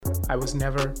I was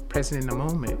never present in the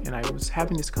moment. And I was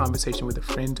having this conversation with a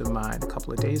friend of mine a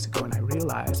couple of days ago, and I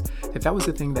realized that was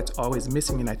the thing that's always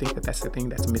missing. And I think that that's the thing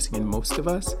that's missing in most of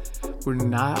us. We're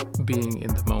not being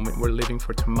in the moment. We're living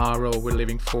for tomorrow. We're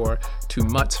living for 2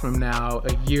 months from now,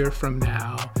 a year from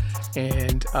now.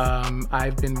 And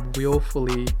I've been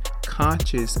willfully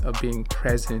conscious of being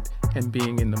present and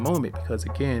being in the moment, because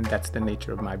again, that's the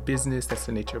nature of my business, that's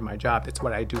the nature of my job, that's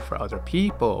what I do for other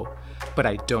people, but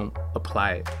I don't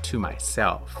apply it to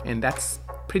myself. And that's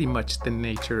pretty much the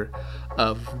nature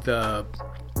of the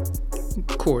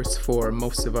course for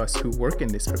most of us who work in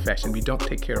this profession. We don't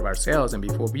take care of ourselves, and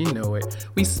before we know it,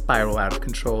 we spiral out of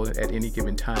control at any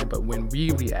given time. But when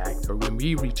we react, or when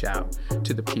we reach out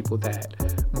to the people that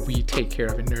we take care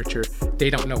of and nurture, they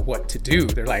don't know what to do.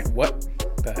 They're like, what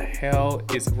the hell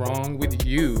is wrong with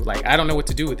you? Like, I don't know what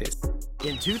to do with this.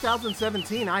 In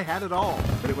 2017, I had it all,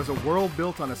 but it was a world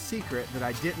built on a secret that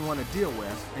I didn't want to deal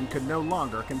with and could no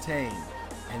longer contain.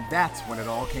 And that's when it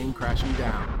all came crashing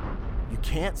down. You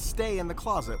can't stay in the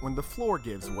closet when the floor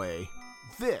gives way.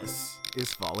 This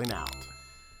is Falling Out.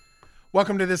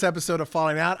 Welcome to this episode of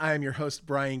Falling Out. I am your host,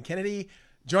 Brian Kennedy.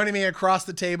 Joining me across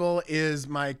the table is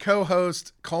my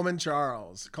co-host, Coleman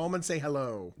Charles. Coleman, say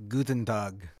hello. Guten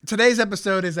Tag. Today's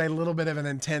episode is a little bit of an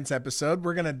intense episode.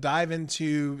 We're going to dive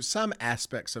into some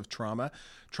aspects of trauma.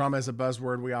 Trauma is a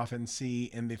buzzword we often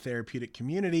see in the therapeutic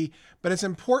community, but it's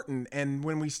important. And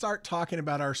when we start talking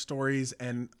about our stories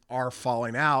and our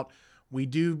falling out, we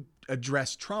do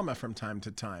address trauma from time to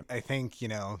time. I think,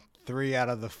 3 out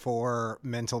of the 4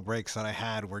 mental breaks that I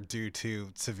had were due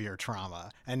to severe trauma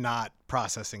and not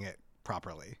processing it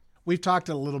properly. We've talked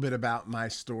a little bit about my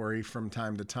story from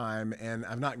time to time, and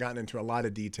I've not gotten into a lot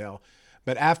of detail.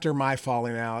 But after my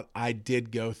falling out, I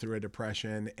did go through a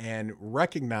depression and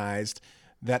recognized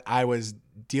that I was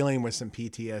dealing with some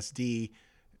PTSD.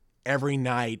 Every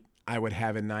night I would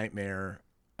have a nightmare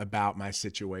about my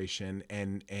situation,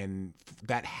 and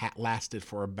that lasted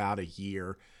for about a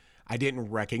year. I didn't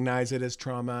recognize it as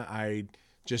trauma. I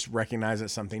just recognized that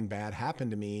something bad happened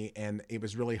to me, and it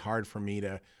was really hard for me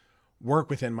to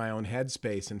work within my own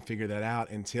headspace and figure that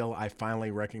out until I finally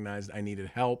recognized I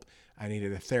needed help. I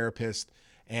needed a therapist,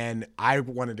 and I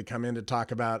wanted to come in to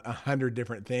talk about 100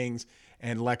 different things.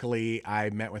 And luckily I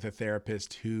met with a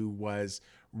therapist who was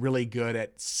really good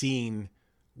at seeing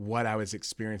what I was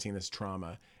experiencing as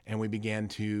trauma. And we began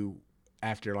to,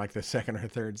 after like the second or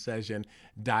third session,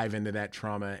 dive into that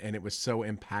trauma. And it was so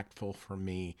impactful for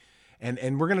me.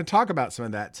 And we're going to talk about some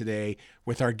of that today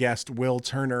with our guest, Will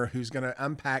Turner, who's going to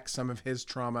unpack some of his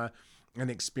trauma and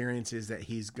experiences that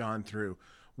he's gone through.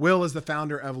 Will is the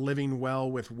founder of Living Well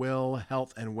with Will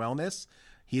Health and Wellness.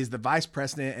 He is the vice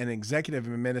president and executive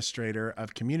administrator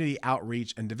of community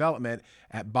outreach and development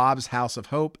at Bob's House of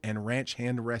Hope and Ranch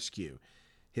Hand Rescue.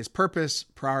 His purpose,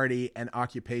 priority, and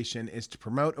occupation is to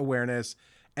promote awareness,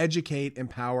 educate,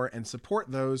 empower, and support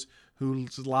those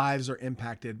whose lives are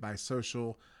impacted by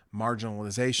social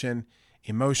marginalization,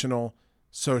 emotional,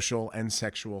 social, and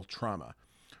sexual trauma.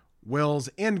 Will's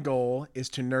end goal is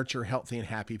to nurture healthy and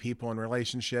happy people and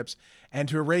relationships and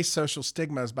to erase social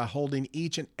stigmas by holding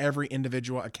each and every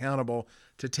individual accountable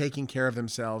to taking care of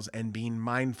themselves and being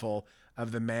mindful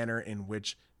of the manner in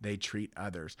which they treat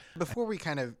others. Before we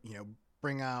kind of,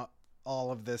 bring out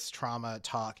all of this trauma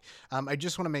talk, I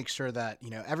just want to make sure that,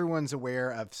 everyone's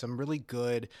aware of some really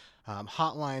good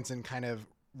hotlines and kind of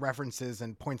references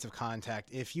and points of contact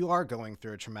if you are going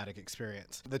through a traumatic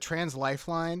experience. The Trans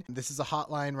Lifeline, this is a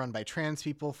hotline run by trans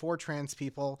people for trans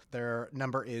people. Their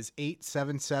number is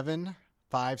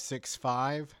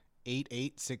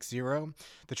 877-565-8860.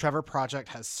 The Trevor Project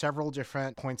has several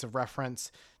different points of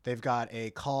reference. They've got a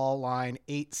call line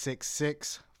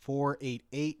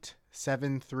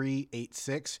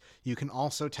 866-488-7386. You can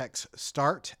also text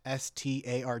START,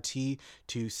 START,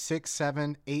 to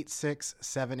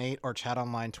 678678 or chat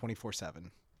online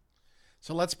 24/7.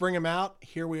 So let's bring him out.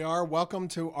 Here we are. Welcome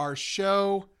to our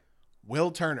show,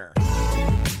 Will Turner.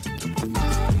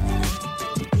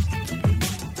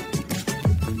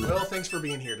 Will, thanks for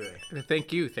being here today.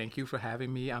 Thank you. Thank you for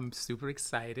having me. I'm super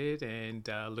excited and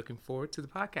looking forward to the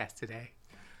podcast today.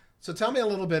 So tell me a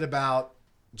little bit about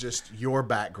just your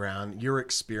background, your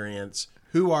experience.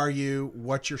 Who are you?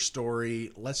 What's your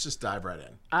story? Let's just dive right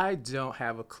in. I don't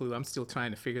have a clue. I'm still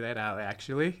trying to figure that out,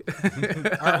 actually.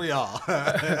 Aren't we all?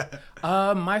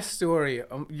 My story,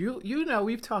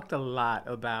 we've talked a lot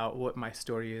about what my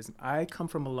story is. I come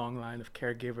from a long line of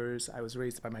caregivers. I was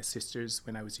raised by my sisters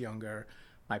when I was younger.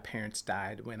 My parents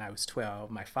died when I was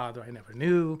 12. My father I never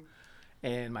knew.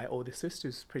 And my oldest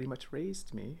sisters pretty much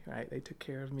raised me, right? They took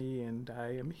care of me, and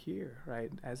I am here,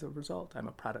 right? As a result, I'm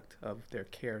a product of their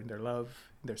care and their love,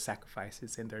 their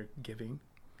sacrifices, and their giving.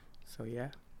 So yeah,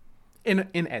 in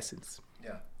essence.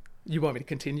 Yeah. You want me to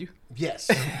continue? Yes.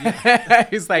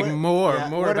 It's like more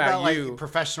what about you. Like,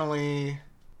 professionally?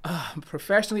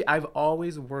 Professionally, I've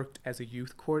always worked as a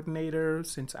youth coordinator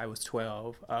since I was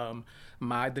 12.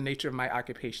 The nature of my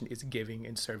occupation is giving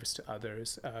and service to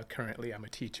others. Currently, I'm a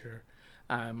teacher.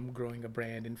 I'm growing a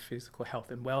brand in physical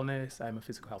health and wellness. I'm a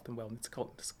physical health and wellness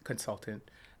consultant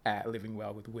at Living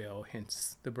Well with Will,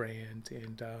 hence the brand,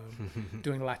 and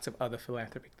doing lots of other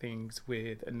philanthropic things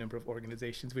with a number of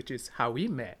organizations, which is how we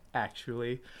met,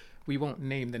 actually. We won't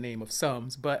name the name of some,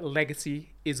 but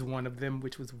Legacy is one of them,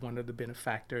 which was one of the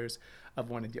benefactors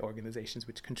of one of the organizations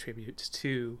which contributes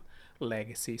to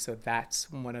Legacy. So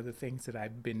that's one of the things that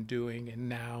I've been doing, and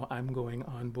now I'm going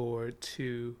on board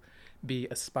to be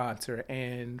a sponsor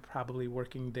and probably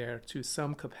working there to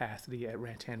some capacity at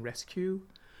Rantan Rescue.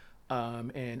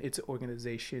 And it's an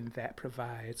organization that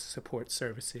provides support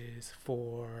services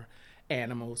for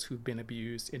animals who've been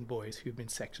abused and boys who've been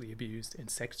sexually abused and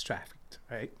sex trafficked,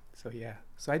 right? So yeah,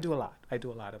 so I do a lot. I do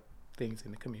a lot of things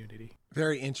in the community.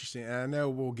 Very interesting. And I know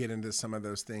we'll get into some of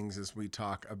those things as we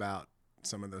talk about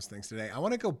some of those things today. I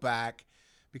want to go back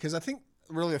because I think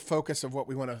really a focus of what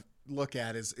we want to look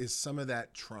at is some of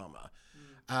that trauma.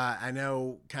 I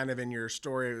know kind of in your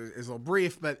story is a little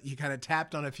brief, but you kind of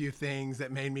tapped on a few things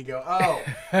that made me go, oh,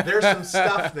 there's some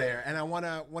stuff there. And I want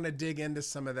to dig into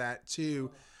some of that too.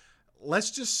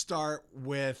 Let's just start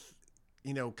with,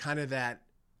 kind of that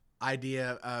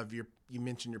idea of you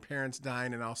mentioned your parents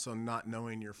dying and also not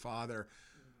knowing your father.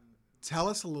 Tell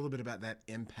us a little bit about that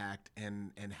impact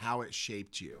and how it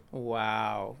shaped you.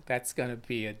 Wow, that's going to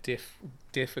be a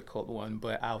difficult one,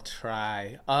 but I'll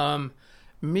try.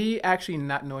 Me actually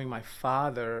not knowing my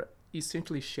father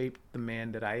essentially shaped the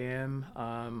man that I am.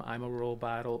 I'm a role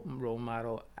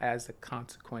model as a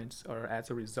consequence or as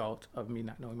a result of me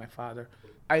not knowing my father.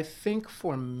 I think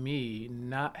for me,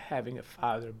 not having a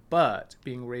father but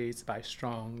being raised by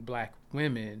strong Black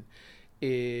women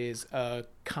is a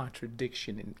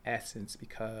contradiction in essence,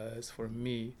 because for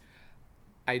me,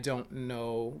 I don't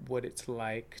know what it's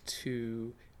like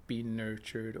to be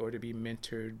nurtured or to be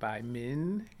mentored by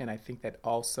men, and I think that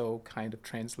also kind of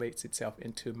translates itself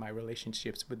into my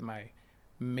relationships with my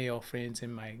male friends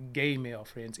and my gay male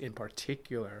friends in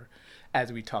particular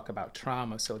as we talk about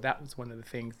trauma. So that was one of the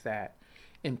things that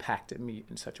impacted me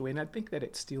in such a way, and I think that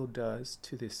it still does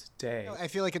to this day. I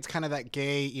feel like it's kind of that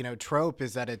gay, trope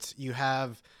is that you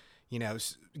have,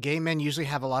 gay men usually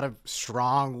have a lot of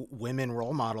strong women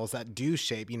role models that do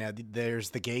shape. There's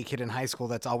the gay kid in high school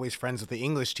that's always friends with the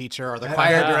English teacher or the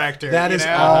choir director. That is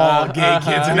all gay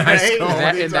kids in high school.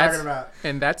 What are you talking about?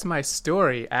 And that's my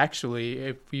story, actually.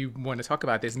 If you want to talk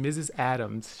about this, Mrs.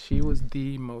 Adams, she was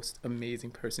the most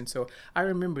amazing person. So I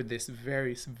remember this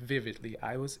very vividly.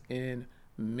 I was in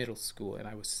middle school and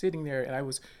I was sitting there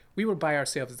and we were by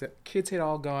ourselves. The kids had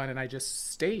all gone and I just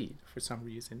stayed for some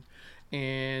reason.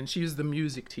 And she was the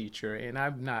music teacher, and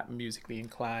I'm not musically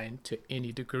inclined to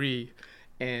any degree.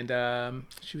 And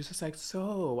she was just like,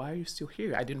 "So why are you still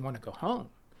here?" I didn't want to go home,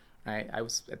 right?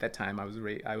 At that time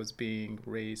I was being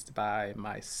raised by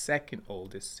my second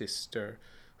oldest sister,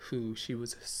 who she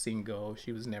was single.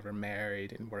 She was never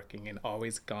married and working and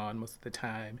always gone most of the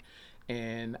time.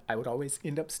 And I would always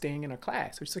end up staying in her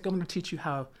class. So she's like, "I'm going to teach you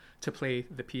how to play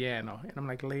the piano." And I'm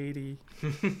like, "Lady,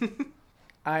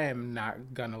 I am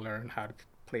not going to learn how to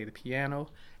play the piano."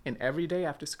 And every day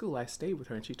after school, I stayed with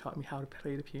her, and she taught me how to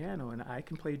play the piano. And I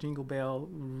can play Jingle Bell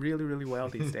really, really well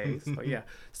these days. So yeah,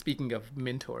 speaking of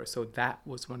mentors, so that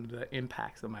was one of the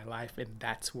impacts of my life. And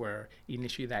that's where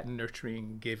initially that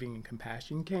nurturing, giving, and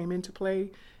compassion came into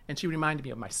play. And she reminded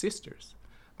me of my sisters.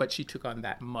 But she took on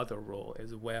that mother role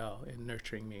as well in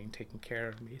nurturing me and taking care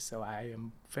of me. So I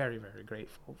am very, very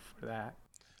grateful for that.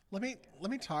 Let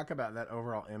me talk about that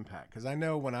overall impact, because I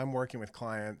know when I'm working with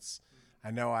clients, I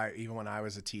know even when I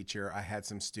was a teacher, I had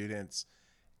some students,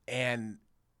 and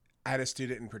I had a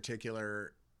student in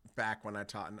particular back when I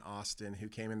taught in Austin who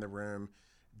came in the room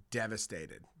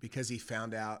devastated because he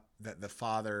found out that the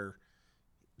father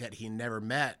that he never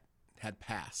met had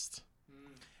passed.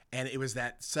 And it was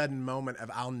that sudden moment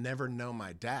of, I'll never know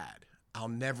my dad. I'll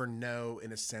never know,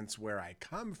 in a sense, where I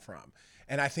come from.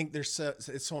 And I think it's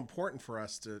so important for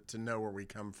us to know where we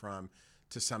come from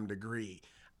to some degree.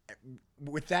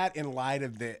 With that, in light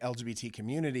of the LGBT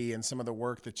community and some of the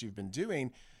work that you've been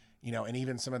doing, and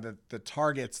even some of the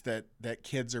targets that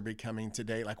kids are becoming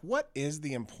today, like, what is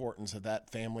the importance of that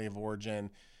family of origin?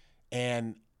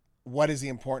 And what is the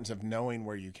importance of knowing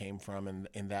where you came from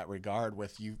in that regard,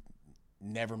 with you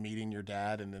never meeting your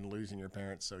dad and then losing your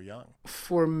parents so young?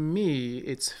 For me,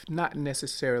 it's not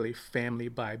necessarily family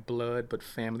by blood, but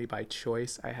family by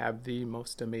choice. I have the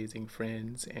most amazing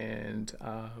friends, and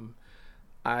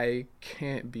I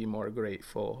can't be more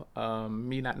grateful.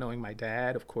 Me not knowing my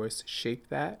dad, of course,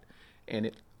 shaped that, and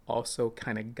it also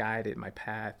kind of guided my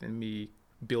path and me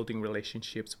building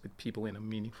relationships with people in a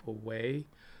meaningful way,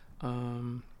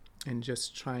 and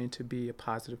just trying to be a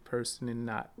positive person and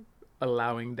not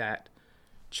allowing that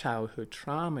childhood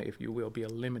trauma, if you will, be a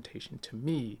limitation to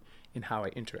me in how I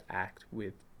interact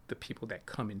with the people that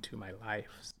come into my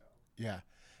life. Yeah.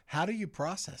 How do you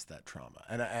process that trauma?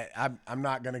 And I'm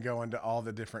not going to go into all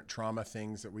the different trauma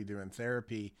things that we do in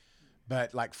therapy,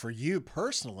 but like for you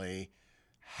personally,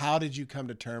 how did you come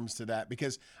to terms to that?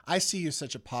 Because I see you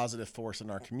such a positive force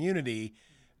in our community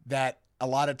that a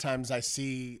lot of times I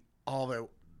see all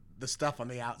the stuff on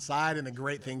the outside and the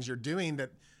great things you're doing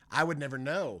that I would never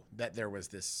know that there was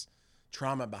this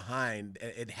trauma behind.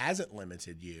 It hasn't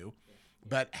limited you,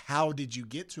 but how did you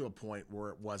get to a point where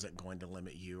it wasn't going to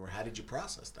limit you, or how did you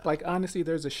process that? Like, honestly,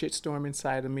 there's a shitstorm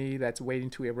inside of me that's waiting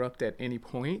to erupt at any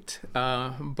point.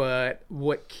 But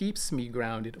what keeps me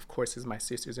grounded, of course, is my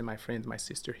sisters and my friends. My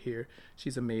sister here,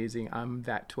 she's amazing. I'm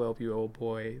that 12-year-old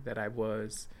boy that I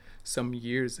was some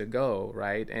years ago,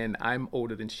 right? And I'm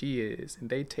older than she is,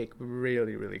 and they take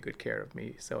really, really good care of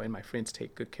me. So, and my friends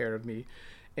take good care of me,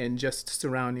 and just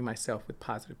surrounding myself with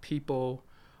positive people,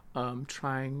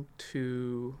 trying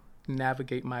to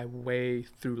navigate my way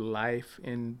through life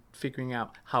and figuring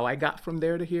out how I got from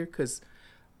there to here. Because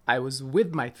I was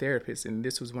with my therapist, and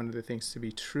this was one of the things to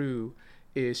be true,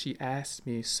 is she asked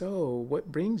me, so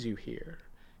what brings you here?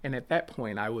 And at that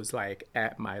point, I was like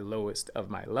at my lowest of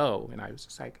my low, and I was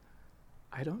just like,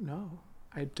 I don't know.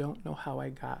 I don't know how I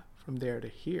got from there to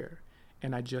here.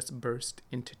 And I just burst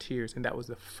into tears. And that was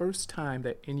the first time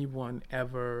that anyone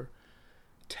ever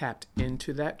tapped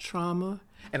into that trauma.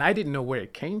 And I didn't know where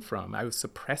it came from. I was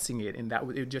suppressing it. And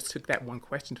it just took that one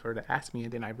question for her to ask me.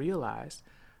 And then I realized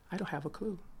I don't have a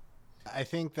clue. I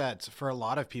think that for a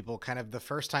lot of people, kind of the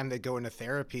first time they go into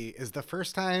therapy is the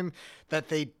first time that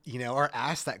they, are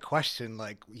asked that question,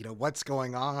 like, what's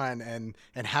going on and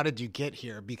how did you get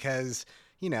here? Because,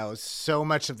 so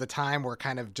much of the time we're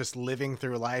kind of just living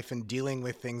through life and dealing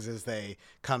with things as they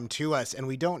come to us. And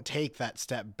we don't take that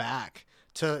step back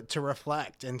to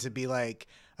reflect and to be like,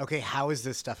 okay, how is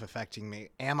this stuff affecting me?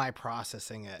 Am I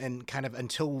processing it? And kind of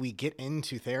until we get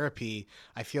into therapy,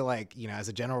 I feel like, as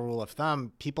a general rule of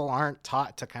thumb, people aren't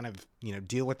taught to kind of,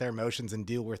 deal with their emotions and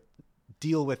deal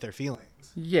with their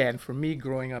feelings. Yeah, and for me,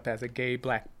 growing up as a gay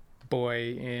black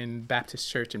boy in Baptist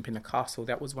church and Pentecostal,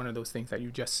 that was one of those things that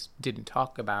you just didn't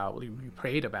talk about. You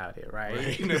prayed about it,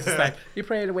 right? It's like, you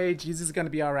prayed away, Jesus is going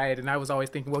to be all right. And I was always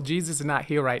thinking, well, Jesus is not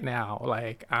here right now.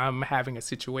 Like, I'm having a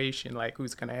situation, like,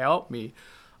 who's going to help me?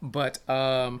 But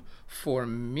for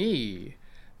me,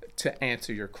 to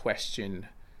answer your question,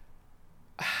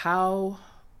 how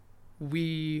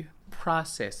we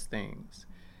process things,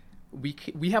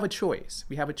 we have a choice.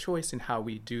 We have a choice in how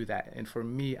we do that. And for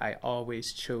me, I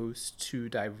always chose to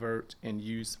divert and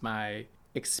use my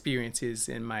experiences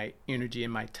and my energy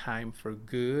and my time for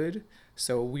good.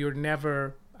 So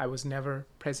I was never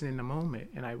present in the moment.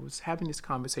 And I was having this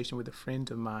conversation with a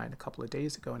friend of mine a couple of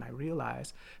days ago, and I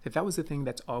realized that was the thing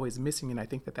that's always missing. And I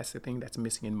think that that's the thing that's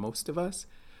missing in most of us.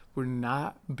 We're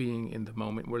not being in the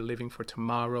moment. We're living for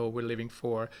tomorrow. We're living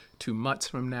for 2 months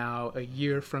from now, a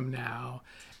year from now.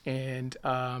 And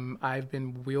I've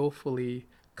been willfully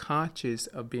conscious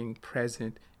of being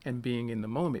present and being in the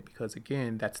moment because,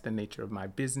 again, that's the nature of my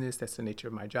business. That's the nature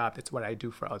of my job. That's what I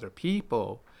do for other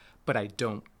people, but I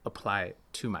don't apply it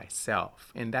to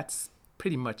myself. And that's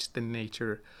pretty much the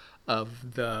nature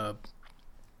of the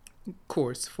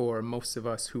course for most of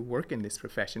us who work in this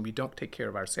profession. We don't take care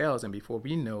of ourselves, and before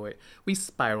we know it, we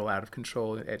spiral out of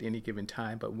control at any given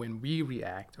time. But when we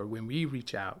react or when we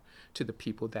reach out to the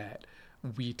people that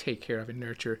we take care of and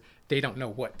nurture, they don't know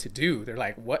what to do. They're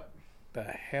like, what the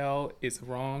hell is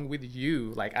wrong with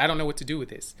you? Like, I don't know what to do with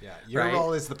this. Yeah, your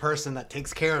role is the person that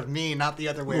takes care of me, not the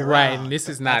other way around. Right, and this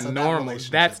is not normal.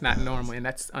 That's not normal, and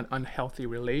that's an unhealthy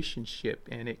relationship,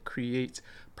 and it creates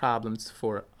problems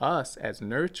for us as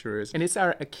nurturers, and it's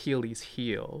our Achilles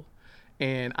heel.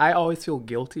 And I always feel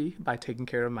guilty by taking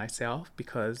care of myself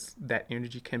because that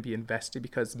energy can be invested,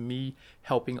 because me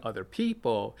helping other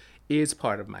people is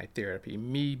part of my therapy.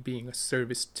 Me being a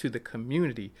service to the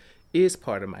community is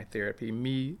part of my therapy.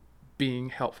 Me being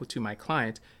helpful to my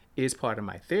clients is part of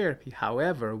my therapy.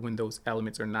 However, when those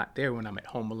elements are not there, when I'm at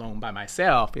home alone by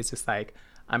myself, it's just like,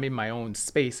 I'm in my own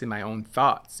space, in my own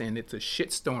thoughts, and it's a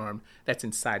shitstorm that's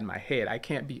inside my head. I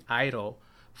can't be idle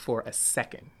for a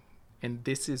second. And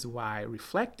this is why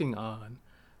reflecting on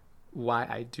why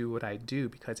I do what I do,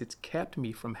 because it's kept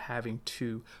me from having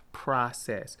to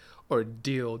process or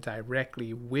deal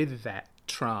directly with that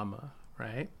trauma,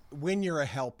 right? When you're a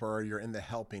helper or you're in the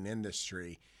helping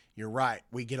industry, you're right.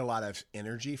 We get a lot of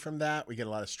energy from that. We get a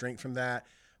lot of strength from that.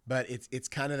 But it's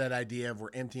kind of that idea of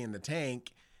we're emptying the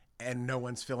tank and no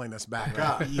one's filling us back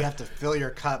up. You have to fill your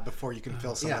cup before you can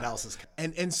fill someone else's cup.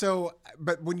 And so,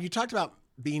 but when you talked about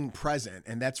being present,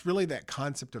 and that's really that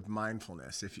concept of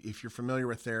mindfulness. If you're familiar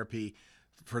with therapy,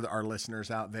 for our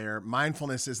listeners out there,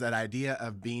 mindfulness is that idea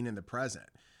of being in the present.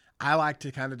 I like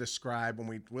to kind of describe when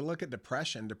we look at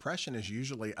depression is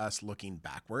usually us looking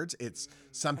backwards. It's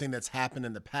something that's happened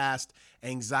in the past.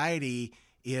 Anxiety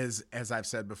is, as I've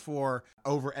said before,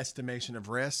 overestimation of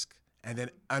risk and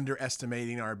then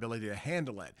underestimating our ability to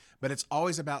handle it. But it's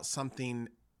always about something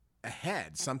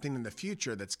ahead, something in the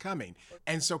future that's coming.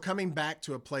 And so coming back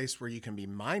to a place where you can be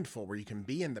mindful, where you can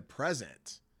be in the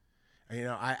present. You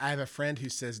know, I have a friend who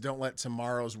says, don't let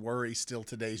tomorrow's worries steal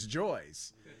today's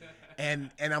joys. And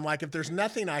I'm like, if there's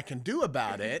nothing I can do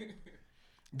about it,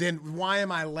 then why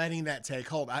am I letting that take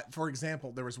hold? For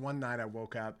example, there was one night I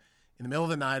woke up in the middle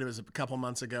of the night. It was a couple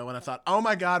months ago, and I thought, oh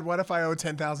my God, what if I owe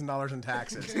 $10,000 in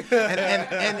taxes?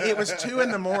 and it was 2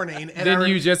 a.m. And then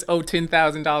you just owe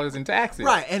 $10,000 in taxes.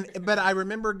 Right. But I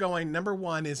remember going, number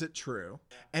one, is it true?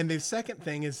 And the second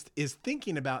thing is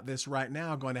thinking about this right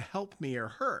now going to help me or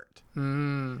hurt?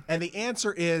 And the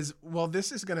answer is, well,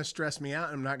 this is going to stress me out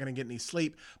and I'm not going to get any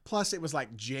sleep. Plus it was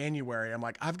like January. I'm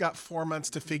like, I've got 4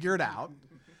 months to figure it out.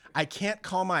 I can't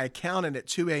call my accountant at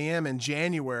 2 a.m. in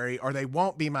January or they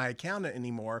won't be my accountant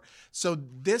anymore. So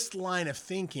this line of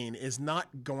thinking is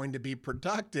not going to be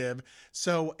productive.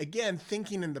 So again,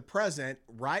 thinking in the present,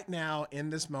 right now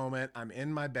in this moment, I'm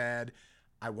in my bed.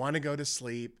 I want to go to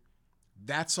sleep.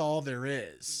 That's all there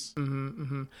is.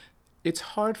 It's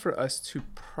hard for us to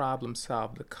problem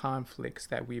solve the conflicts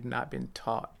that we've not been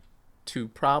taught to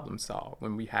problem solve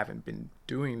when we haven't been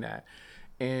doing that.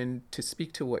 And to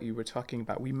speak to what you were talking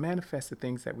about, we manifest the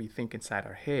things that we think inside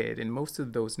our head. And most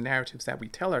of those narratives that we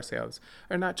tell ourselves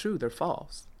are not true, they're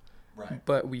false. Right.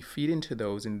 But we feed into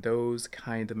those, and those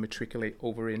kind of matriculate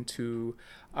over into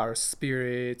our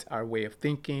spirit, our way of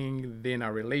thinking, then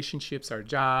our relationships, our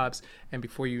jobs. And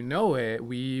before you know it,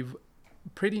 we've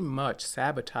pretty much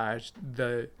sabotaged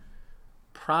the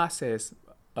process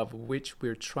of which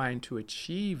we're trying to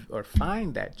achieve or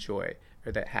find that joy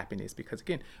or that happiness, because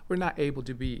again, we're not able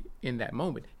to be in that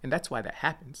moment. And that's why that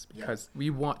happens, because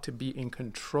we want to be in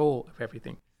control of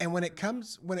everything. And when it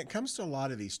comes to a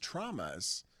lot of these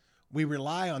traumas, we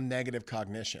rely on negative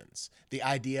cognitions, the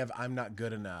idea of I'm not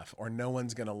good enough or no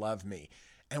one's going to love me.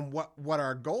 And what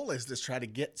our goal is try to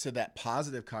get to that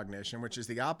positive cognition, which is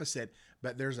the opposite,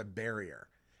 but there's a barrier.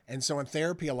 And so in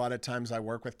therapy, a lot of times I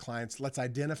work with clients, let's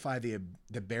identify the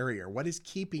barrier. What is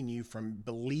keeping you from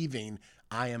believing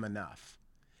I am enough?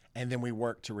 And then we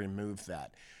work to remove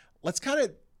that. Let's kind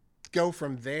of go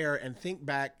from there and think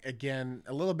back again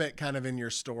a little bit kind of in your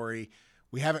story.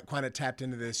 We haven't quite tapped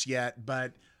into this yet,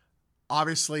 but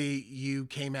obviously you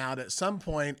came out at some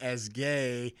point as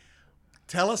gay.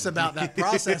 Tell us about that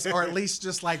process, or at least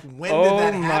just like when did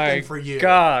that happen for you? Oh my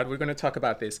God, we're going to talk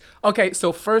about this. Okay,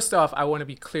 so first off, I want to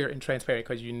be clear and transparent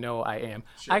because you know I am.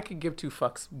 Sure. I could give two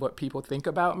fucks what people think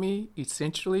about me,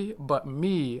 essentially, but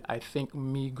I think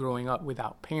me growing up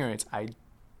without parents, I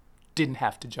didn't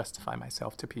have to justify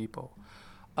myself to people,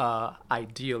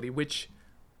 ideally, which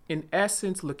in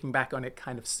essence, looking back on it,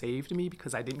 kind of saved me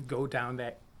because I didn't go down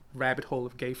that rabbit hole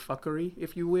of gay fuckery,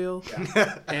 if you will.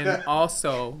 Yeah. And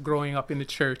also growing up in the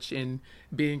church and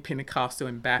being Pentecostal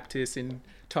and Baptist and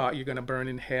taught you're going to burn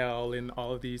in hell and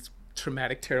all of these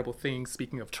traumatic, terrible things.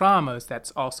 Speaking of traumas,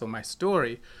 that's also my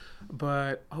story.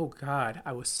 But, oh God,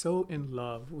 I was so in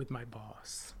love with my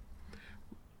boss.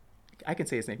 I can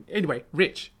say his name. Anyway,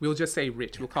 Rich. We'll just say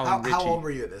Rich. We'll call him Richie. How old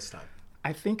were you at this time?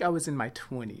 I think I was in my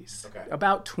 20s. Okay.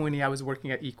 About 20, I was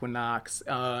working at Equinox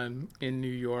in New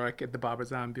York at the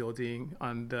Barbizon building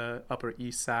on the Upper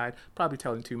East Side. Probably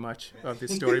telling too much of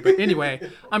this story, but anyway,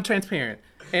 I'm transparent.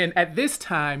 And at this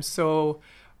time, so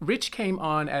Rich came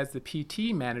on as the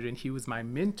PT manager, and he was my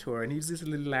mentor, and he was this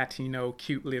little Latino,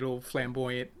 cute little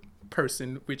flamboyant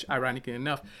person, which ironically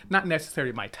enough, not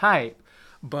necessarily my type,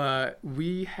 but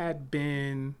we had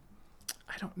been,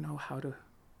 I don't know how to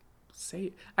say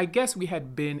it. I guess we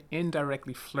had been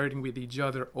indirectly flirting with each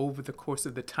other over the course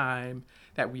of the time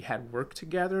that we had worked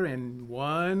together. And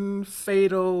one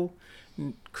fatal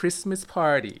Christmas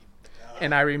party,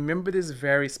 And I remember this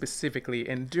very specifically.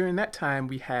 And during that time,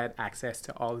 we had access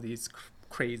to all of these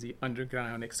crazy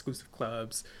underground exclusive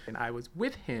clubs. And I was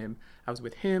with him.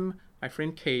 My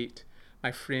friend Kate,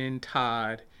 my friend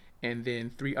Todd, and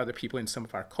then 3 other people and some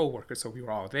of our coworkers. So we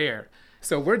were all there.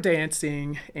 So we're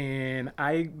dancing, and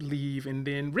I leave, and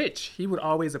then Rich, he would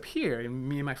always appear, and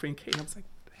me and my friend Kate, and I was like,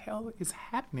 what the hell is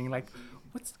happening? Like,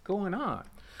 what's going on?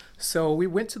 So we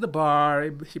went to the bar,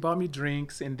 he bought me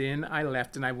drinks, and then I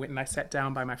left, and I went and I sat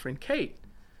down by my friend Kate.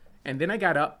 And then I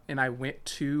got up, and I went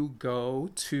to go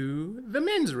to the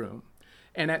men's room.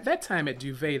 And at that time at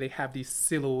Duvet, they have these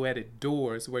silhouetted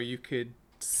doors where you could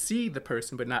see the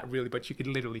person, but not really, but you could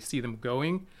literally see them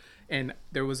going. And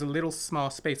there was a little small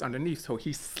space underneath, so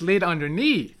he slid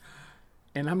underneath.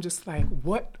 And I'm just like,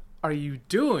 what are you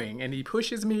doing? And he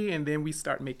pushes me, and then we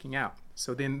start making out.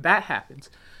 So then that happens.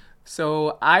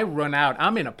 So I run out.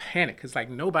 I'm in a panic because like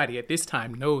nobody at this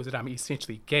time knows that I'm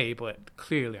essentially gay, but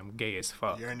clearly I'm gay as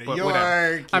fuck. You're in New But York.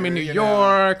 whatever. I'm in New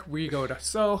York. We go to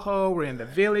Soho. We're in the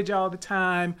Village all the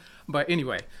time. But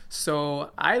anyway,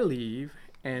 so I leave,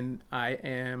 and I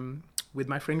am with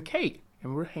my friend Kate,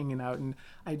 and we're hanging out, and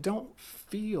I don't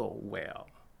feel well.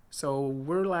 So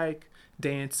we're like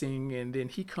dancing, and then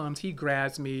he comes, he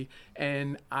grabs me,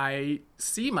 and I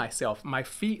see myself. My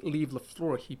feet leave the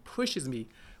floor. He pushes me.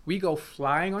 We go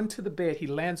flying onto the bed. He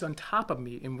lands on top of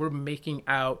me, and we're making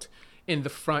out in the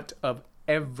front of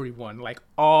everyone, like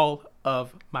all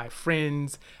of my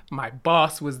friends. My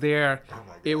boss was there.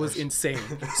 It was insane.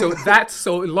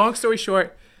 So long story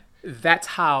short, that's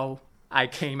how I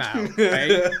came out,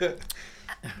 right?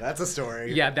 That's a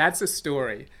story. Yeah, that's a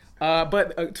story.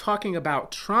 But talking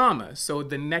about trauma, so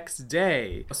the next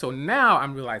day, so now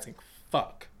I'm realizing,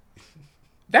 fuck.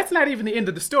 That's not even the end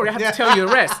of the story. I have to tell you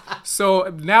the rest.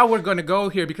 So now we're going to go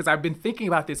here because I've been thinking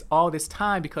about this all this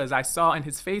time because I saw on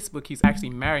his Facebook he's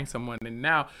actually marrying someone. And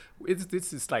now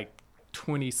this is like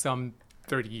 20-some,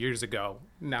 30 years ago.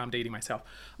 Now I'm dating myself.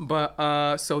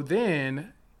 But so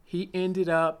then he ended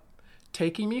up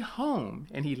taking me home,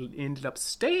 and he ended up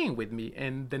staying with me.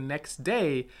 And the next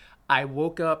day, I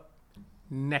woke up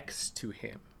next to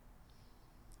him.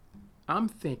 I'm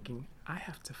thinking, I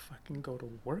have to fucking go to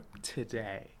work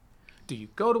today. Do you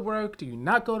go to work? Do you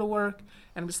not go to work?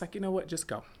 And I'm just like, you know what? Just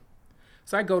go.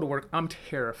 So I go to work. I'm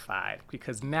terrified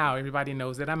because now everybody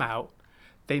knows that I'm out.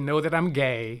 They know that I'm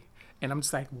gay. And I'm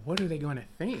just like, what are they going to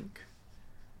think?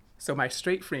 So my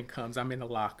straight friend comes. I'm in the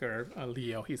locker.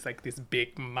 Leo, he's like this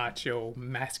big, macho,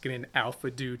 masculine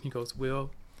alpha dude. He goes, Will,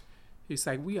 he's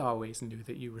like, we always knew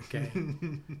that you were gay.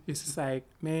 It's just like,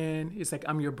 man, it's like,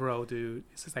 I'm your bro, dude.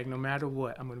 It's just like, no matter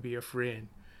what, I'm going to be your friend.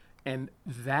 And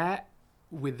that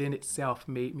within itself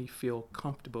made me feel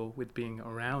comfortable with being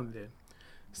around them.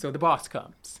 So the boss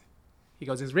comes. He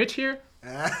goes, is Rich here?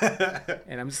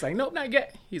 And I'm just like, nope, not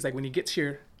yet. He's like, when he gets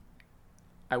here,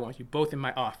 I want you both in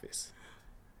my office.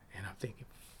 And I'm thinking,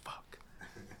 fuck,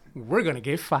 we're going to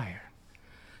get fired.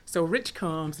 So Rich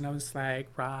comes, and I was like,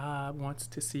 Rob wants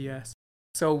to see us.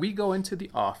 So we go into the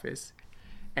office,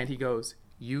 and he goes,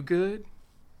 you good?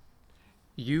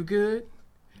 You good?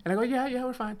 And I go, yeah,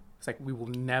 we're fine. It's like, we will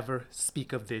never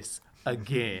speak of this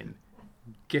again.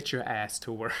 Get your ass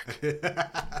to work.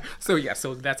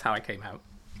 So that's how I came out.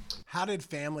 How did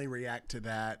family react to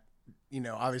that? You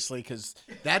know, obviously, because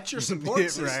that's your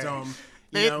support system.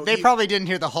 Right. They probably didn't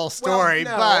hear the whole story,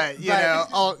 but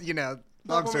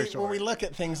long story short. When we look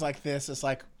at things like this, it's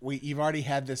like you've already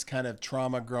had this kind of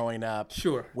trauma growing up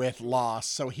with loss.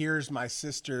 So here's my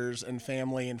sisters and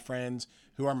family and friends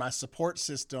who are my support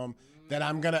system that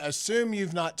I'm going to assume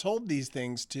you've not told these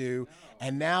things to.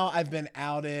 And now I've been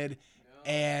outed.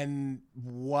 And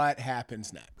what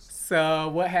happens next? So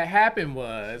what had happened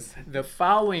was the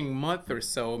following month or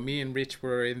so, me and Rich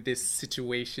were in this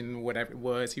situation, whatever it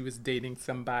was. He was dating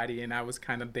somebody and I was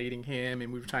kind of dating him,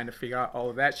 and we were trying to figure out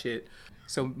all of that shit.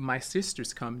 So my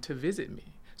sisters come to visit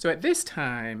me. So at this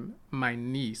time, my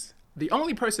niece, the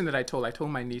only person that I told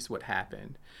my niece what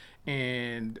happened.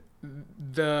 And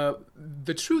the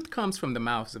truth comes from the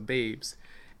mouths of babes.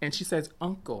 And she says,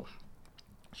 Uncle,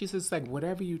 she says, like,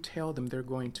 whatever you tell them, they're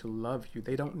going to love you.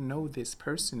 They don't know this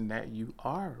person that you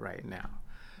are right now.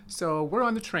 So we're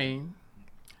on the train,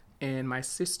 and my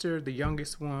sister, the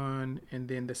youngest one, and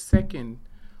then the second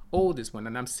oldest one,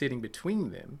 and I'm sitting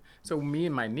between them. So me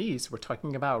and my niece were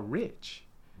talking about Rich.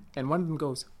 And one of them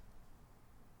goes,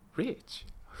 Rich?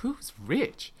 Who's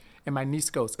Rich? And my niece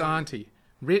goes, Auntie,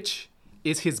 Rich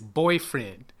is his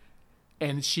boyfriend.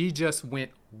 And she just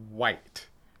went white.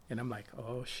 And I'm like,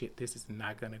 oh, shit, this is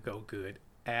not going to go good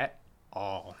at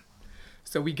all.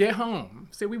 So we get home.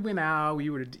 So we went out. We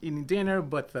were eating dinner,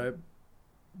 but the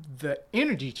the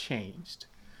energy changed.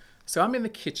 So I'm in the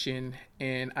kitchen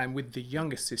and I'm with the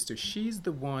youngest sister. She's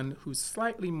the one who's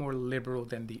slightly more liberal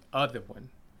than the other one.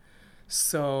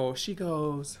 So she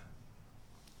goes,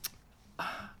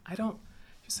 I don't,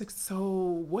 she's like, so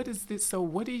what is this? So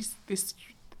what is this?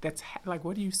 Like,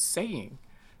 what are you saying?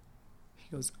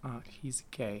 He goes, Aunt, he's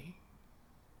gay.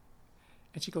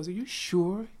 And she goes, are you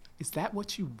sure? Is that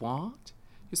what you want?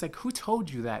 He's like, who told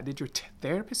you that? Did your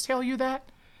therapist tell you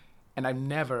that? And I've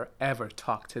never, ever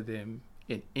talked to them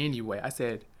in any way. I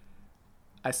said,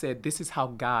 this is how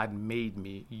God made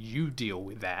me. You deal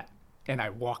with that. And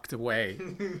I walked away.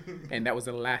 And that was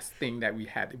the last thing that we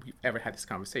ever had this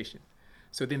conversation.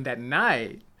 So then that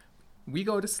night, we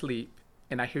go to sleep,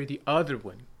 and I hear the other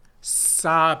one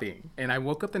sobbing. And I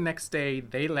woke up the next day.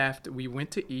 They left. We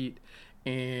went to eat,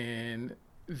 and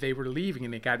they were leaving,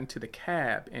 and they got into the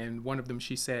cab. And one of them,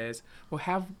 she says, well,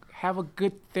 have a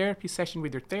good therapy session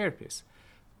with your therapist.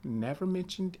 Never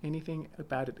mentioned anything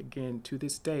about it again to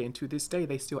this day. And to this day,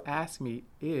 they still ask me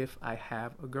if I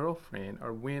have a girlfriend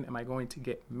or when am I going to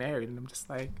get married. And I'm just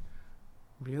like,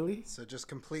 really? So just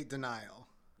complete denial.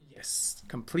 Yes,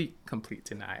 complete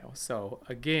denial. So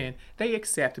again, they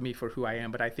accept me for who I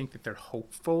am, but I think that they're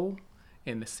hopeful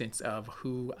in the sense of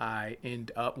who I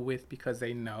end up with because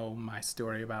they know my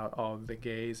story about all the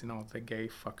gays and all the gay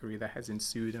fuckery that has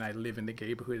ensued. And I live in the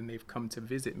gayborhood and they've come to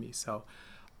visit me. So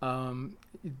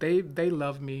they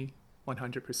love me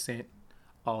 100%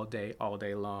 all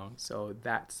day long. So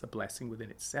that's a blessing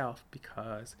within itself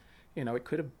because, it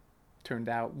could have turned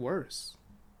out worse.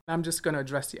 I'm just going to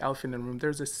address the elephant in the room.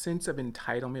 There's a sense of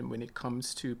entitlement when it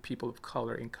comes to people of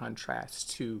color in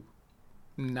contrast to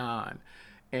non.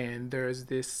 And there's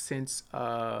this sense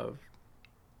of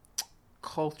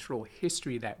cultural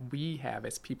history that we have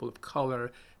as people of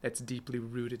color that's deeply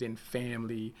rooted in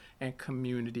family and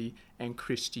community and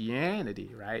Christianity,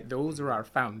 right? Those are our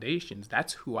foundations.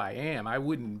 That's who I am. I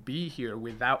wouldn't be here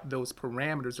without those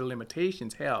parameters or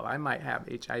limitations. Hell, I might have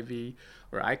HIV,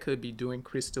 or I could be doing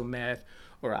crystal meth,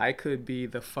 or I could be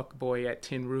the fuck boy at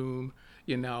Tin Room,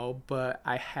 but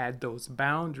I had those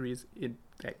boundaries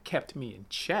that kept me in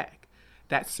check.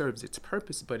 That serves its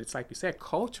purpose, but it's like you said,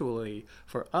 culturally,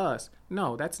 for us,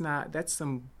 no, that's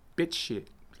some bitch shit.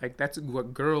 Like, that's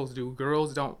what girls do.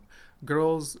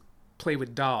 Girls play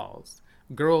with dolls.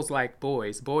 Girls like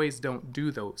boys. Boys don't do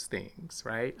those things,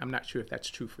 right? I'm not sure if that's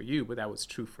true for you, but that was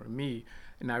true for me.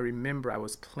 And I remember I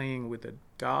was playing with a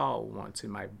doll once,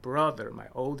 and my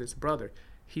oldest brother,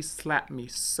 he slapped me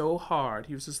so hard.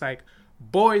 He was just like,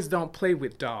 boys don't play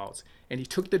with dolls. And he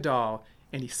took the doll,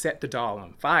 and he set the doll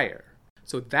on fire.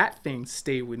 So that thing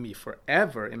stayed with me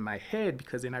forever in my head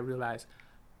because then I realized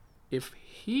if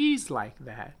he's like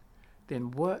that,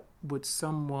 then what would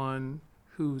someone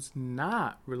who's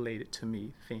not related to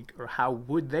me think, or how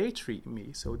would they treat me?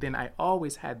 So then I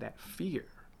always had that fear,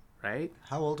 right?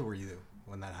 How old were you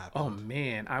when that happened? Oh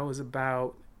man, I was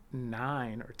about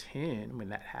 9 or 10 when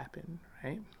that happened,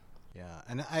 right? Yeah,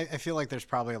 and I feel like there's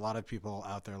probably a lot of people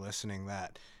out there listening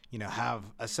that have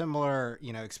a similar,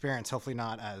 experience, hopefully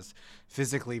not as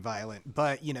physically violent,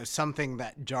 but, something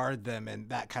that jarred them and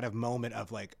that kind of moment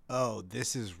of like, oh,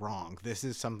 this is wrong. This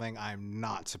is something I'm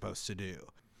not supposed to do.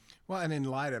 Well, and in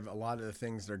light of a lot of the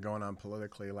things that are going on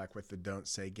politically, like with the Don't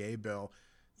Say Gay bill,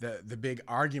 the big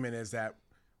argument is that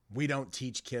we don't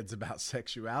teach kids about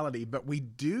sexuality, but we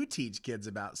do teach kids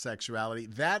about sexuality.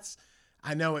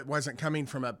 I know it wasn't coming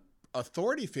from a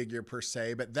authority figure per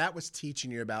se, but that was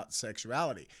teaching you about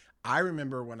sexuality. I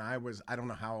remember when I don't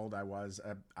know how old I was,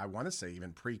 I want to say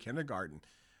even pre-kindergarten.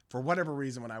 For whatever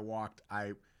reason, when I watched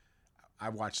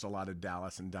a lot of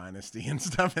Dallas and Dynasty and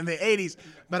stuff in the 80s,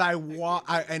 but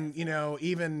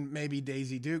even maybe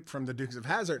Daisy Duke from the Dukes of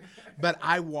Hazzard, but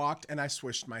I walked and I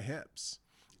swished my hips.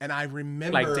 And I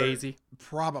remember... Like Daisy?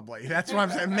 Probably. That's what I'm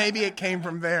saying. Maybe it came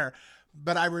from there.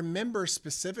 But I remember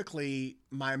specifically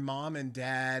my mom and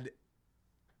dad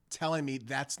telling me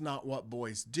that's not what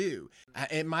boys do.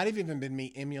 It might have even been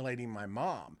me emulating my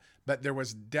mom, but there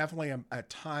was definitely a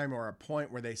time or a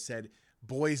point where they said,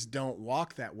 boys don't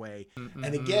walk that way. Mm-hmm.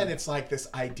 And again, it's like this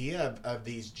idea of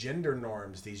these gender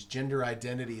norms, these gender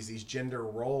identities, these gender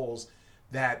roles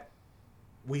that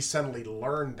we suddenly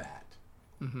learn that.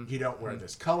 Mm-hmm. You don't wear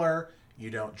this color. You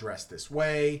don't dress this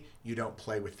way. You don't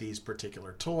play with these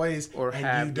particular toys, or and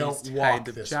have you don't these walk kind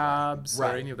of this jobs, way.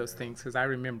 or any of those things. Because I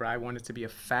remember I wanted to be a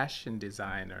fashion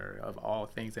designer of all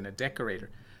things and a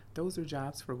decorator. Those are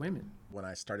jobs for women. When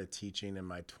I started teaching in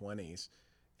my 20s,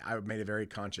 I made a very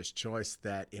conscious choice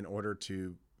that in order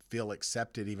to feel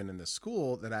accepted even in the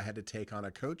school, that I had to take on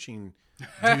a coaching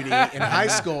duty in high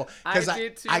school because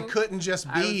I couldn't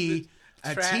just be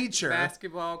a Track, teacher,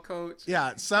 basketball coach.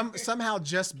 yeah, somehow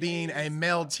just being a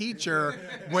male teacher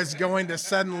was going to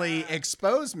suddenly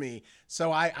expose me.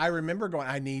 So I remember going,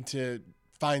 I need to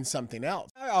find something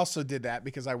else. I also did that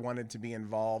because I wanted to be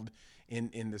involved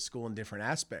in the school in different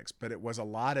aspects, but it was a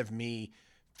lot of me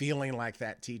feeling like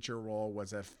that teacher role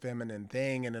was a feminine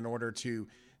thing, and in order to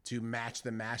match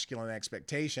the masculine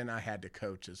expectation, I had to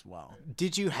coach as well.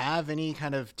 Did you have any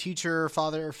kind of teacher,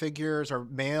 father figures, or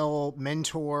male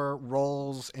mentor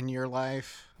roles in your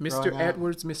life? Mr.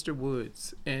 Edwards, Mr.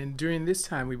 Woods. And during this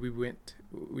time, we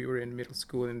were in middle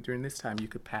school, and during this time, you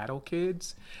could paddle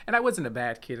kids. And I wasn't a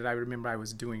bad kid. I remember I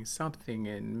was doing something,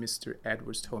 and Mr.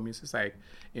 Edwards told me, it's like,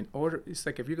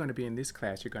 if you're going to be in this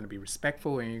class, you're going to be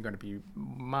respectful, and you're going to be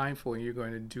mindful, and you're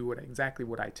going to do exactly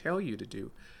what I tell you to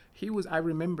do. I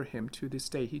remember him to this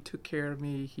day. He took care of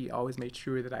me. He always made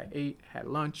sure that I ate, had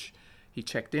lunch. He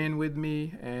checked in with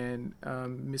me, and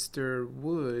Mr.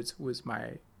 Woods was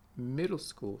my middle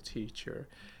school teacher.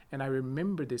 And I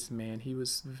remember this man. He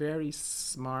was very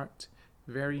smart,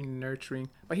 very nurturing,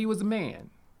 but he was a man,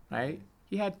 right?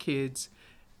 He had kids,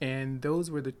 and those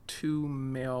were the two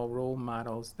male role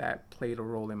models that played a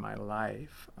role in my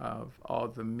life. Of all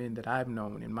the men that I've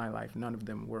known in my life, none of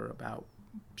them were about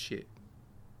shit.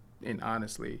 And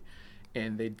honestly,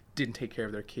 and they didn't take care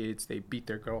of their kids. They beat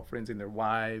their girlfriends and their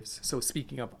wives. So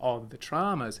speaking of all of the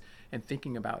traumas and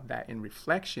thinking about that in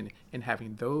reflection and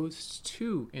having those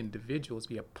two individuals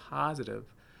be a positive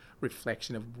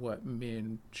reflection of what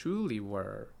men truly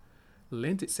were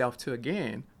lends itself to,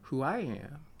 again, who I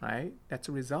am, right? That's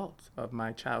a result of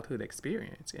my childhood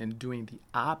experience and doing the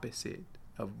opposite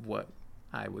of what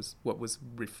was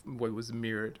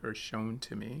mirrored or shown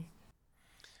to me.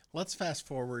 Let's fast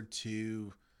forward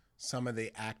to some of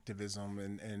the activism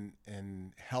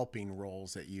and helping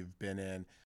roles that you've been in.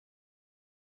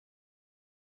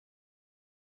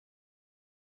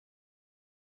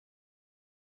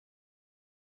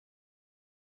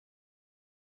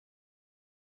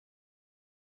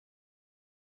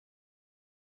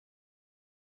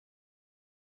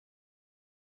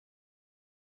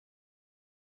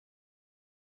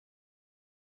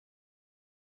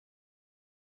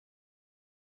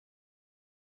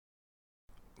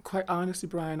 Quite honestly,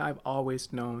 Brian, I've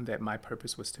always known that my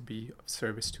purpose was to be of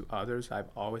service to others. I've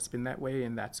always been that way,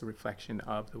 and that's a reflection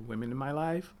of the women in my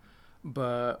life.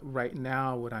 But right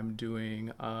now, what I'm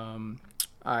doing, I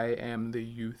am the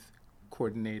youth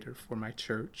coordinator for my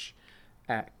church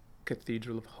at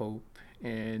Cathedral of Hope,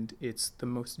 and it's the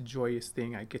most joyous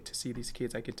thing. I get to see these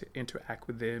kids, I get to interact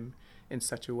with them in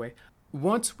such a way.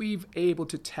 Once we've able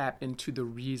to tap into the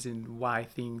reason why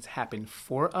things happen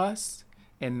for us,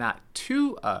 and not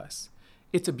to us,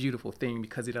 it's a beautiful thing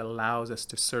because it allows us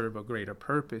to serve a greater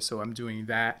purpose. So I'm doing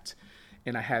that.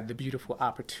 And I had the beautiful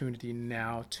opportunity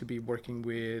now to be working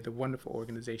with a wonderful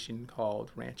organization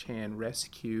called Ranch Hand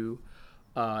Rescue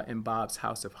and Bob's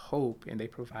House of Hope. And they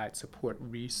provide support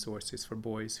resources for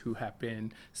boys who have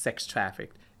been sex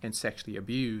trafficked and sexually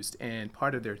abused. And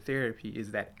part of their therapy is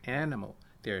that animal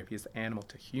therapy, is animal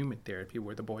to human therapy,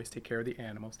 where the boys take care of the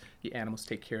animals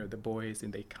take care of the boys,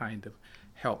 and they kind of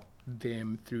help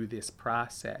them through this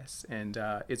process. And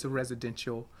it's a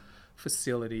residential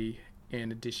facility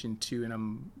in addition to, and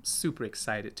I'm super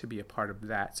excited to be a part of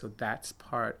that. So that's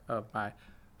part of my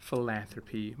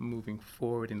philanthropy moving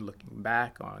forward, and looking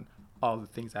back on all the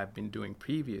things I've been doing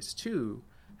previous to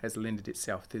has lended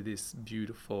itself to this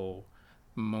beautiful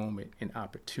moment and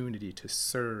opportunity to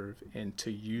serve and to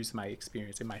use my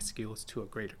experience and my skills to a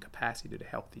greater capacity to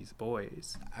help these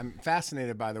boys. I'm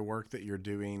fascinated by the work that you're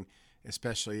doing,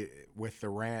 especially with the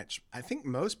ranch. I think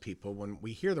most people, when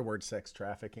we hear the word sex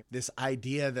trafficking, this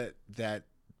idea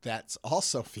that's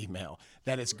also female,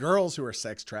 that it's girls who are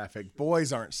sex trafficked,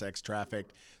 boys aren't sex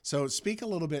trafficked. So speak a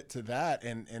little bit to that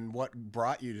and what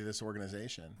brought you to this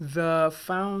organization. The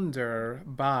founder,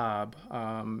 Bob,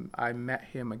 I met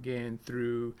him again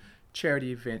through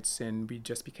charity events, and we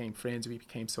just became friends. We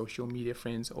became social media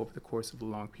friends over the course of a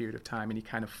long period of time, and he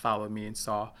kind of followed me and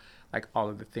saw like all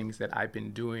of the things that I've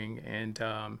been doing, and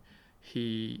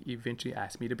he eventually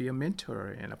asked me to be a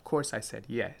mentor, and of course I said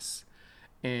yes.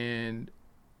 And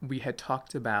we had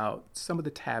talked about some of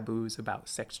the taboos about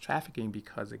sex trafficking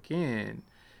because, again,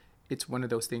 it's one of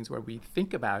those things where we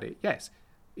think about it, yes,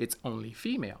 it's only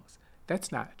females.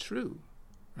 That's not true,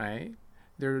 right?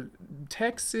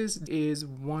 Texas is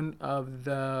one of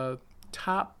the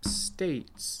top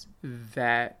states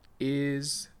that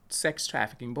is sex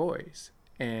trafficking boys.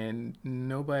 And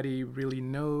nobody really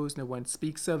knows, no one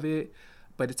speaks of it,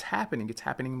 but it's happening. It's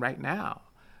happening right now,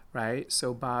 right?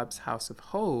 So Bob's House of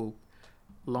Hope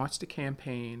launched a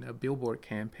campaign, a billboard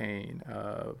campaign,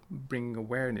 bringing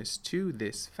awareness to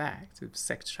this fact of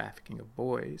sex trafficking of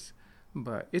boys.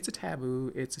 But it's a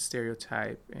taboo, it's a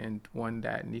stereotype, and one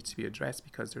that needs to be addressed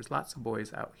because there's lots of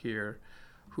boys out here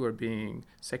who are being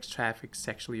sex trafficked,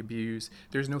 sexually abused.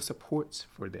 There's no supports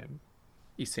for them,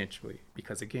 essentially,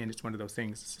 because again, it's one of those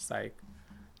things, it's just like,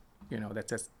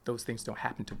 those things don't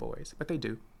happen to boys, but they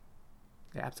do.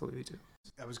 They absolutely do.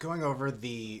 I was going over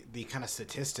the kind of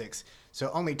statistics.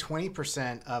 So only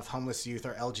 20% of homeless youth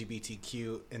are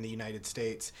LGBTQ in the United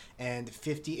States, and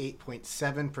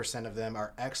 58.7% of them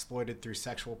are exploited through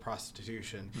sexual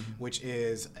prostitution, which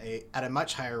is at a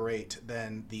much higher rate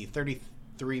than the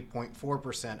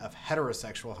 33.4% of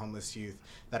heterosexual homeless youth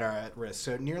that are at risk.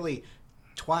 So nearly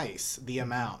twice the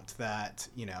amount that,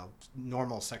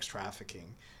 normal sex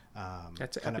trafficking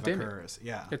that's an kind epidemic. of occurs.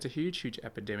 Yeah. It's a huge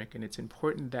epidemic, and it's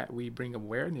important that we bring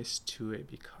awareness to it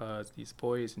because these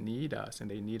boys need us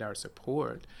and they need our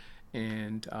support.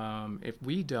 And if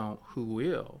we don't, who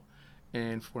will?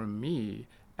 And for me,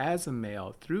 as a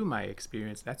male, through my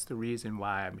experience, that's the reason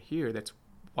why I'm here. That's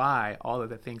why all of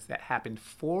the things that happened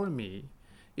for me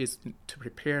is to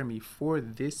prepare me for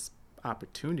this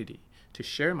opportunity to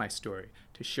share my story,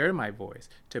 to share my voice,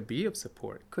 to be of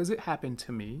support, because it happened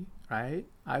to me, right?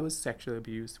 I was sexually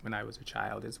abused when I was a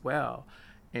child as well,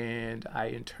 and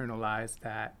I internalized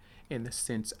that in the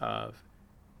sense of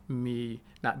me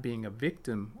not being a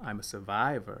victim, I'm a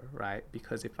survivor, right?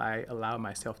 Because if I allow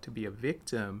myself to be a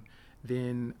victim,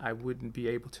 then I wouldn't be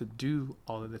able to do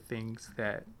all of the things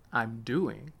that I'm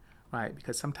doing, right?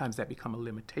 Because sometimes that become a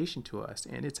limitation to us,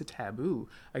 and it's a taboo.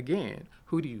 Again,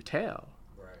 who do you tell?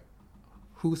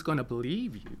 Who's going to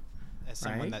believe you? As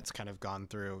someone that's kind of gone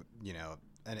through,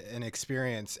 an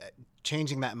experience,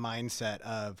 changing that mindset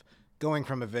of going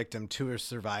from a victim to a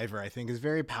survivor, I think is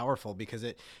very powerful because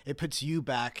it puts you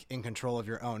back in control of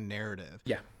your own narrative.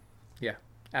 Yeah,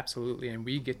 absolutely. And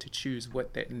we get to choose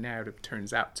what that narrative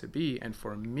turns out to be. And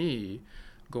for me,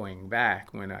 going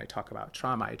back, when I talk about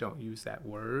trauma, I don't use that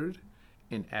word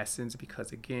in essence,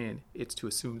 because again, it's to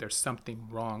assume there's something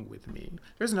wrong with me.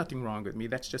 There's nothing wrong with me.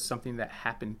 That's just something that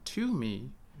happened to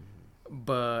me,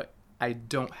 but I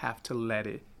don't have to let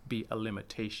it be a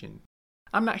limitation.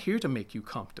 I'm not here to make you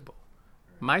comfortable.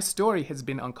 My story has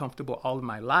been uncomfortable all of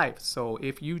my life. So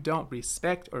if you don't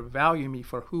respect or value me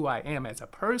for who I am as a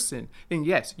person, then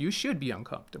yes, you should be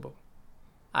uncomfortable.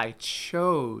 I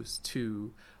chose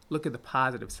to look at the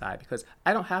positive side because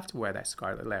I don't have to wear that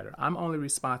scarlet letter. I'm only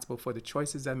responsible for the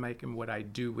choices I make and what I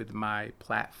do with my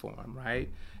platform, right?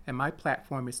 And my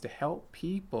platform is to help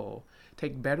people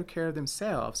take better care of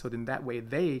themselves so then that way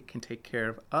they can take care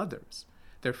of others,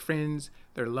 their friends,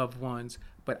 their loved ones.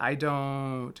 But I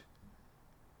don't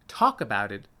talk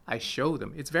about it. I show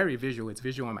them. It's very visual. It's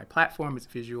visual on my platform. It's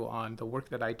visual on the work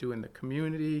that I do in the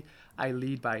community. I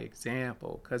lead by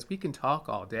example because we can talk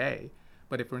all day,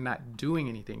 but if we're not doing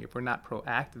anything, if we're not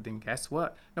proactive, then guess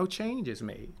what? No change is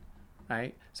made,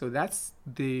 right? So that's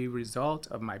the result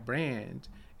of my brand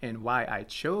and why I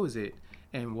chose it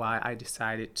and why I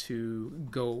decided to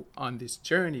go on this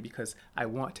journey, because I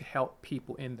want to help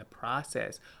people in the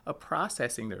process of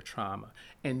processing their trauma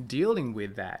and dealing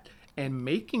with that and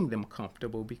making them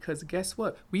comfortable, because guess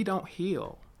what? We don't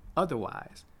heal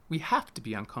otherwise. We have to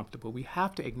be uncomfortable. We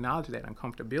have to acknowledge that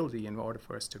uncomfortability in order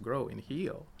for us to grow and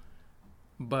heal.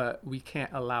 But we can't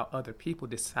allow other people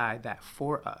decide that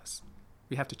for us.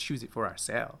 We have to choose it for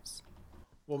ourselves.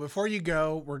 Well, before you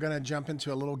go, we're going to jump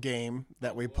into a little game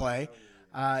that we play.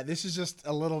 This is just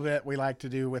a little bit we like to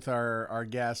do with our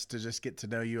guests to just get to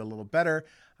know you a little better.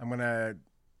 I'm going to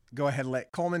go ahead and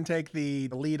let Coleman take the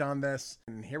lead on this.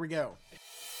 And here we go.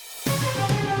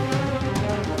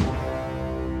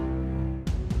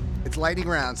 It's lightning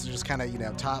round, so just kind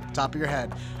of, top of your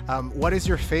head. What is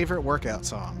your favorite workout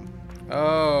song?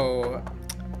 Oh,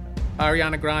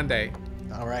 Ariana Grande.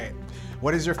 All right.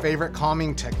 What is your favorite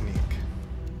calming technique?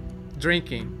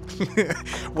 Drinking.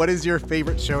 What is your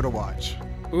favorite show to watch?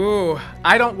 Ooh,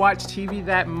 I don't watch TV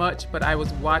that much, but I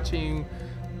was watching,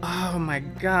 oh my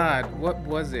God, what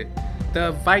was it?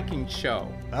 The Viking show.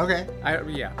 Okay.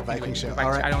 Viking show. All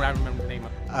right. I don't remember the name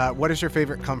of it. What is your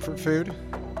favorite comfort food?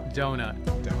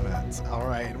 Donuts. All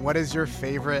right. What is your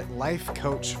favorite life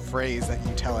coach phrase that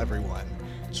you tell everyone?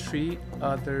 Treat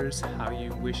others how you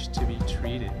wish to be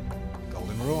treated.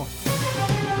 Golden rule.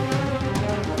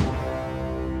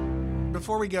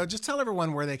 Before we go, just tell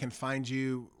everyone where they can find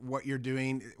you, what you're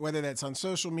doing, whether that's on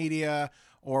social media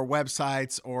or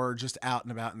websites or just out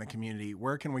and about in the community.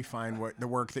 Where can we find the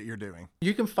work that you're doing?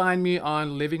 You can find me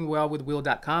on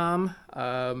livingwellwithwill.com,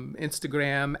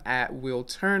 Instagram at Will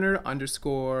Turner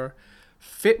 _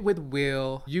 Fit with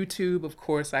Will. YouTube, of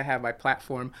course, I have my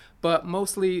platform, but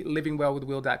mostly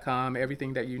livingwellwithwill.com.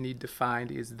 Everything that you need to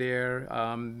find is there.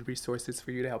 Resources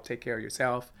for you to help take care of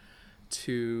yourself,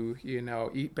 to,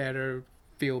 eat better,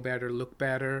 feel better, look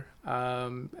better,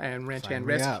 and Ranch Sign and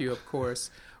me up. Rescue, of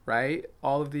course, right?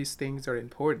 All of these things are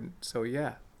important. So,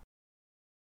 yeah.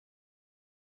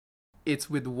 It's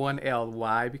with one L.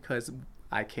 Why? Because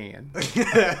I can.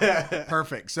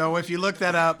 Perfect. So if you look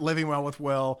that up, Living Well with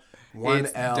Will, one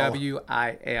It's L.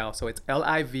 WIL. So it's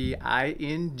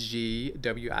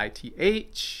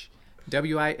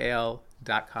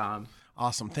LIVINGWITHWIL.com.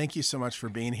 Awesome. Thank you so much for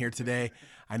being here today.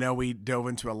 I know we dove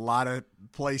into a lot of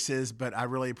places, but I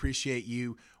really appreciate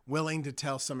you willing to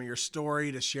tell some of your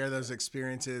story, to share those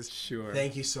experiences. Sure.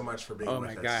 Thank you so much for being with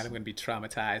us. Oh my God, I'm going to be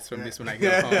traumatized from this when I go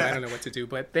home. I don't know what to do,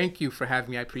 but thank you for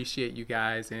having me. I appreciate you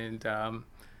guys, and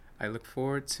I look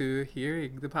forward to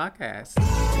hearing the podcast.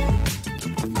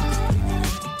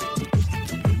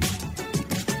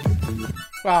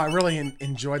 Well, I really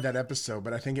enjoyed that episode,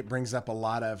 but I think it brings up a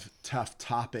lot of tough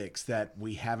topics that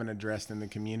we haven't addressed in the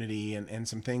community, and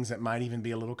some things that might even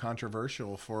be a little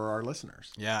controversial for our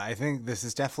listeners. Yeah, I think this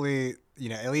is definitely,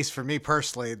 at least for me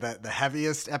personally, the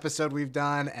heaviest episode we've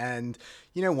done, and,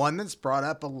 one that's brought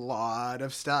up a lot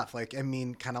of stuff.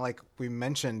 Kind of like we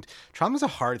mentioned, trauma is a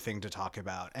hard thing to talk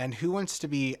about. And who wants to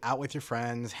be out with your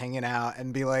friends, hanging out,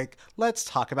 and be like, let's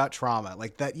talk about trauma?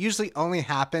 Like, that usually only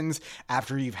happens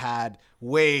after you've had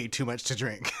way too much to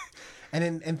drink.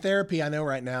 And in therapy, I know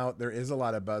right now there is a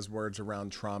lot of buzzwords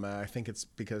around trauma. I think it's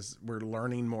because we're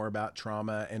learning more about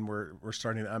trauma and we're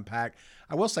starting to unpack.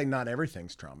 I will say not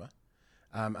everything's trauma.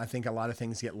 I think a lot of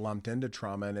things get lumped into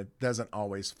trauma, and it doesn't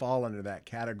always fall under that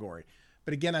category.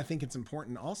 But again, I think it's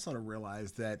important also to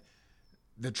realize that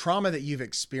the trauma that you've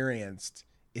experienced,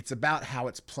 it's about how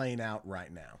it's playing out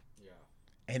right now. Yeah.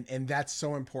 And that's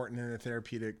so important in the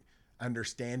therapeutic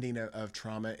understanding of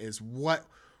trauma is what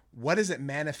is it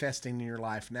manifesting in your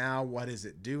life now? What is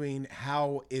it doing?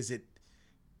 How is it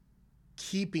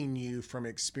keeping you from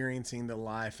experiencing the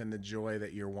life and the joy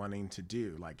that you're wanting to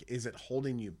do? Like, is it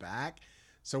holding you back?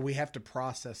 So we have to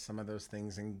process some of those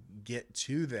things and get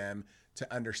to them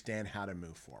to understand how to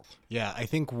move forward. Yeah, I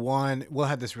think Will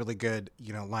had this really good,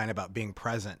 line about being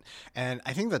present. And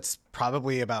I think that's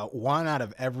probably about 1 out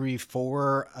of every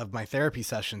 4 of my therapy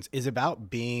sessions is about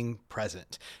being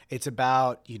present. It's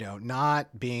about,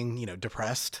 not being,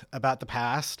 depressed about the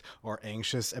past or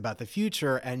anxious about the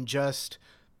future, and just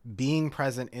being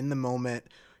present in the moment,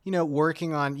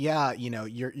 working on,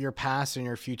 your past and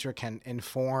your future can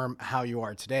inform how you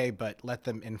are today, but let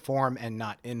them inform and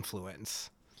not influence.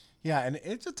 Yeah, and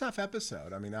it's a tough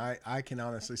episode. I mean, I can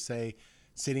honestly say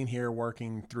sitting here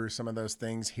working through some of those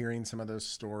things, hearing some of those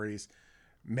stories,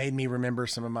 made me remember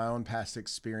some of my own past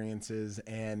experiences.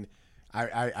 And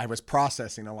I was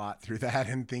processing a lot through that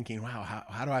and thinking, wow,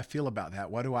 how do I feel about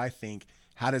that? What do I think?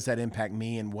 How does that impact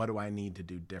me? And what do I need to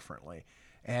do differently?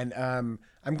 And I'm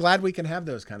glad we can have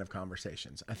those kind of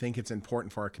conversations. I think it's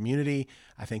important for our community.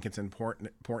 I think it's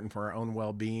important for our own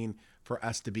well-being, for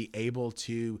us to be able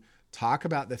to talk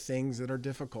about the things that are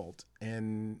difficult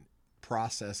and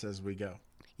process as we go.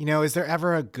 Is there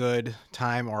ever a good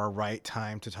time or a right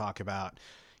time to talk about,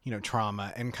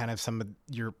 trauma and kind of some of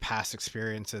your past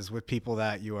experiences with people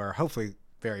that you are hopefully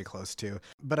very close to?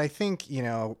 But I think,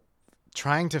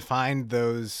 trying to find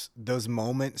those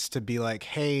moments to be like,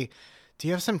 hey, do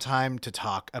you have some time to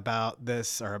talk about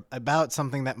this or about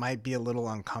something that might be a little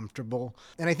uncomfortable?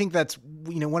 And I think that's,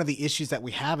 one of the issues that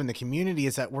we have in the community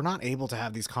is that we're not able to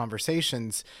have these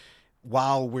conversations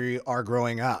while we are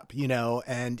growing up,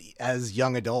 and as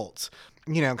young adults,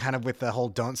 kind of with the whole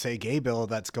Don't Say Gay bill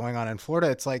that's going on in Florida.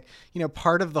 It's like,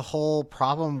 part of the whole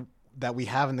problem that we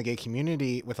have in the gay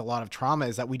community with a lot of trauma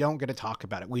is that we don't get to talk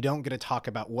about it. We don't get to talk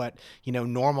about what,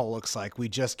 normal looks like. We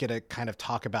just get to kind of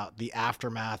talk about the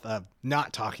aftermath of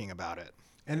not talking about it.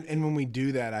 And when we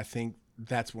do that, I think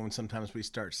that's when sometimes we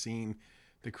start seeing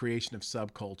the creation of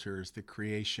subcultures, the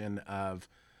creation of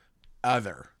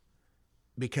other,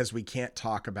 because we can't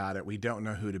talk about it. We don't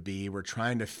know who to be. We're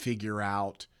trying to figure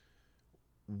out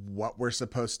what we're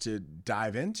supposed to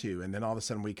dive into. And then all of a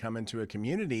sudden we come into a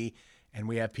community and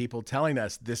we have people telling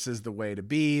us this is the way to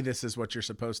be, this is what you're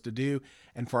supposed to do.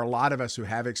 And for a lot of us who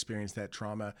have experienced that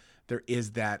trauma, there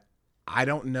is that, I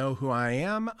don't know who I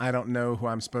am, I don't know who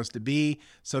I'm supposed to be.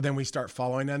 So then we start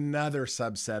following another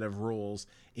subset of rules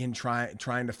in trying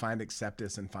to find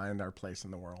acceptance and find our place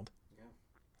in the world. Yeah.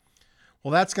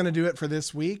 Well, that's going to do it for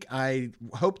this week. I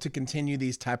hope to continue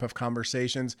these type of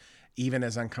conversations, even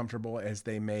as uncomfortable as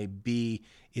they may be.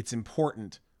 It's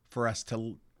important for us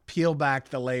to peel back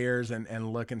the layers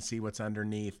and look and see what's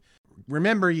underneath.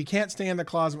 remember, you can't stay in the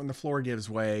closet when the floor gives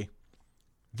way.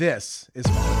 This is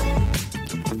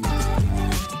fun.